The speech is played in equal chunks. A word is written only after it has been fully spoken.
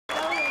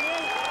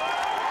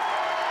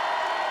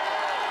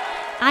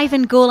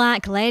Ivan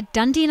Golac led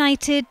Dundee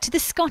United to the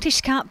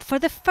Scottish Cup for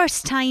the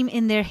first time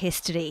in their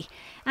history,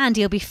 and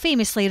he'll be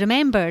famously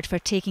remembered for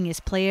taking his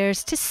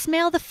players to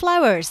smell the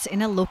flowers in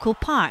a local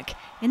park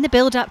in the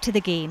build-up to the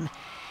game.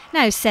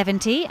 Now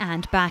 70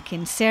 and back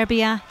in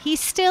Serbia, he's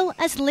still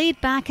as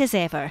laid back as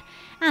ever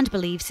and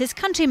believes his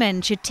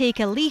countrymen should take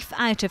a leaf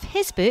out of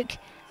his book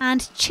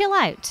and chill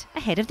out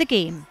ahead of the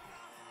game.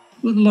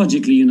 Well,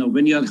 logically,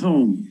 when you're at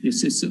home,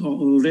 it's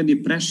already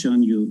pressure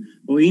on you,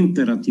 or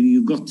imperative,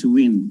 you got to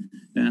win.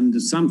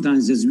 And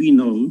sometimes, as we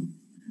know,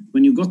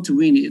 when you got to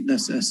win,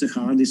 that's the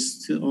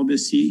hardest,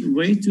 obviously,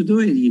 way to do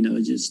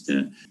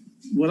it,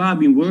 what I've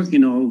been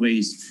working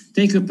always,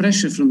 take the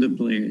pressure from the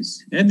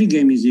players. Every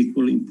game is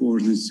equally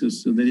important,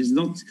 so there is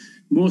not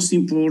most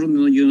important,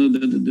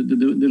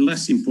 the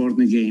less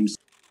important games.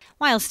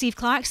 While Steve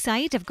Clarke's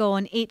side have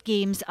gone 8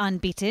 games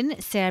unbeaten,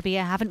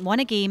 Serbia haven't won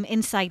a game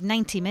inside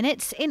 90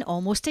 minutes in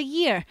almost a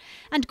year,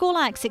 and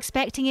Golac's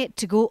expecting it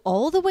to go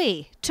all the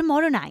way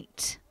tomorrow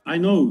night. I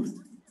know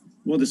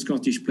what the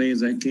Scottish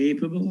players are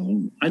capable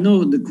of. I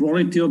know the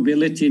quality,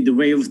 ability, the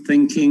way of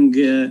thinking,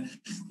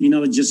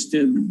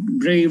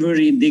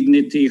 bravery,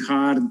 dignity,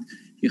 hard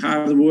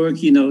work,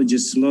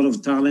 just a lot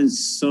of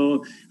talents.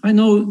 So I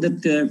know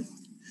that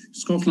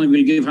Scotland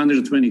will give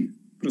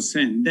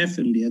 120%,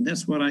 definitely. And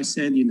that's what I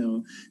said,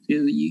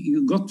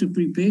 you got to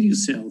prepare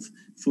yourself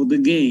for the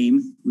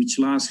game, which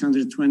lasts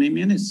 120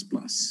 minutes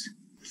plus.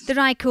 The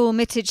Rajko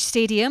Mitic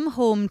Stadium,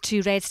 home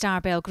to Red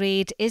Star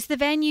Belgrade, is the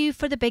venue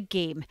for the big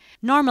game.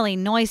 Normally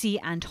noisy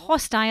and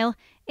hostile,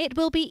 it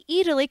will be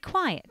eerily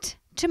quiet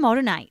tomorrow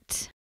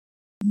night.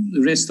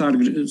 The Red Star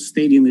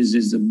Stadium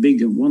is a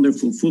big,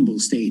 wonderful football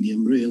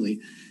stadium,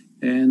 really,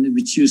 and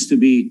which used to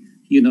be,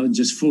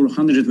 just full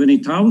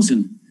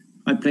 120,000.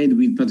 I played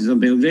with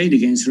Partizan Belgrade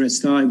against Red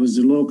Star. It was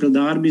the local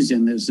derbies,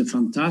 and it was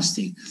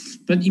fantastic.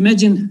 But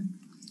imagine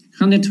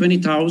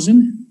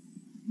 120,000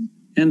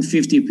 and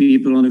 50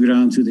 people on the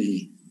ground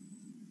today.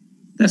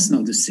 That's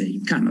not the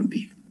same, cannot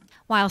be.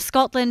 While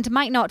Scotland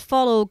might not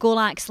follow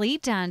Golac's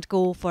lead and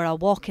go for a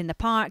walk in the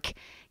park,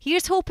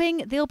 here's hoping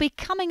they'll be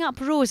coming up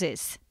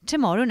roses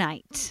tomorrow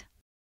night.